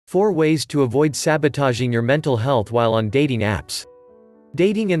4 ways to avoid sabotaging your mental health while on dating apps.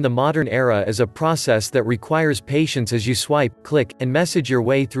 Dating in the modern era is a process that requires patience as you swipe, click, and message your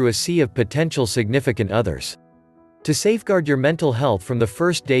way through a sea of potential significant others. To safeguard your mental health from the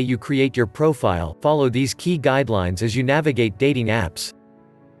first day you create your profile, follow these key guidelines as you navigate dating apps.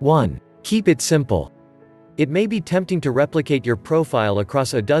 1. Keep it simple. It may be tempting to replicate your profile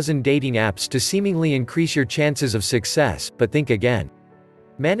across a dozen dating apps to seemingly increase your chances of success, but think again.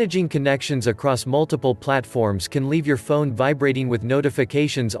 Managing connections across multiple platforms can leave your phone vibrating with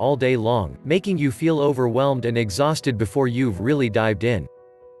notifications all day long, making you feel overwhelmed and exhausted before you've really dived in.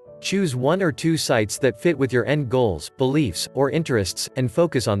 Choose 1 or 2 sites that fit with your end goals, beliefs, or interests, and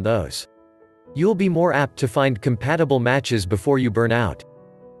focus on those. You'll be more apt to find compatible matches before you burn out.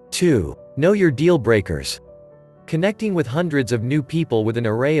 2. Know your deal breakers. Connecting with hundreds of new people with an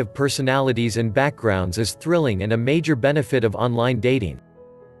array of personalities and backgrounds is thrilling and a major benefit of online dating.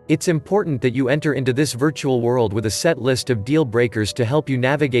 It's important that you enter into this virtual world with a set list of deal breakers to help you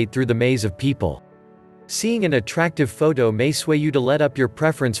navigate through the maze of people. Seeing an attractive photo may sway you to let up your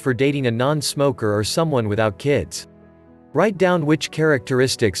preference for dating a non-smoker or someone without kids. Write down which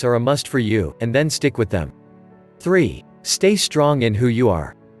characteristics are a must for you, and then stick with them. 3. Stay strong in who you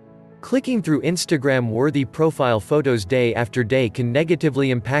are. Clicking through Instagram-worthy profile photos day after day can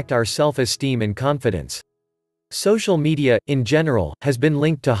negatively impact our self-esteem and confidence. Social media, in general, has been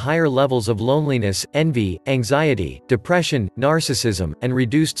linked to higher levels of loneliness, envy, anxiety, depression, narcissism, and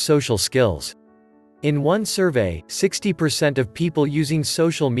reduced social skills. In one survey, 60% of people using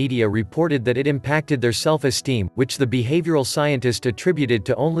social media reported that it impacted their self-esteem, which the behavioral scientist attributed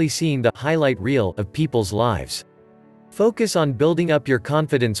to only seeing the highlight reel of people's lives. Focus on building up your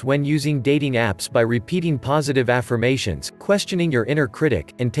confidence when using dating apps by repeating positive affirmations, questioning your inner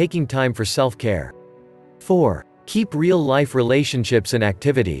critic, and taking time for self-care. 4. Keep real-life relationships and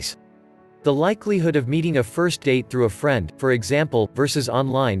activities. The likelihood of meeting a first date through a friend, for example, versus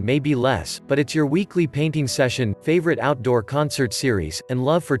online may be less, but it's your weekly painting session, favorite outdoor concert series, and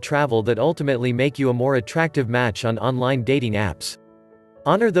love for travel that ultimately make you a more attractive match on online dating apps.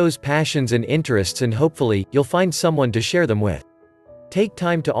 Honor those passions and interests and hopefully, you'll find someone to share them with. Take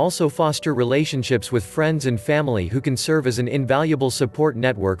time to also foster relationships with friends and family who can serve as an invaluable support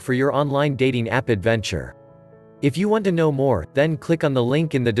network for your online dating app adventure. If you want to know more, then click on the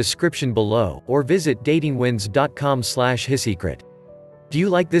link in the description below, or visit datingwins.com/hissecret. Do you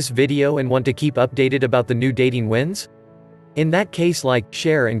like this video and want to keep updated about the new dating wins? In that case, like,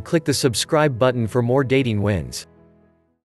 share and click the subscribe button for more dating wins.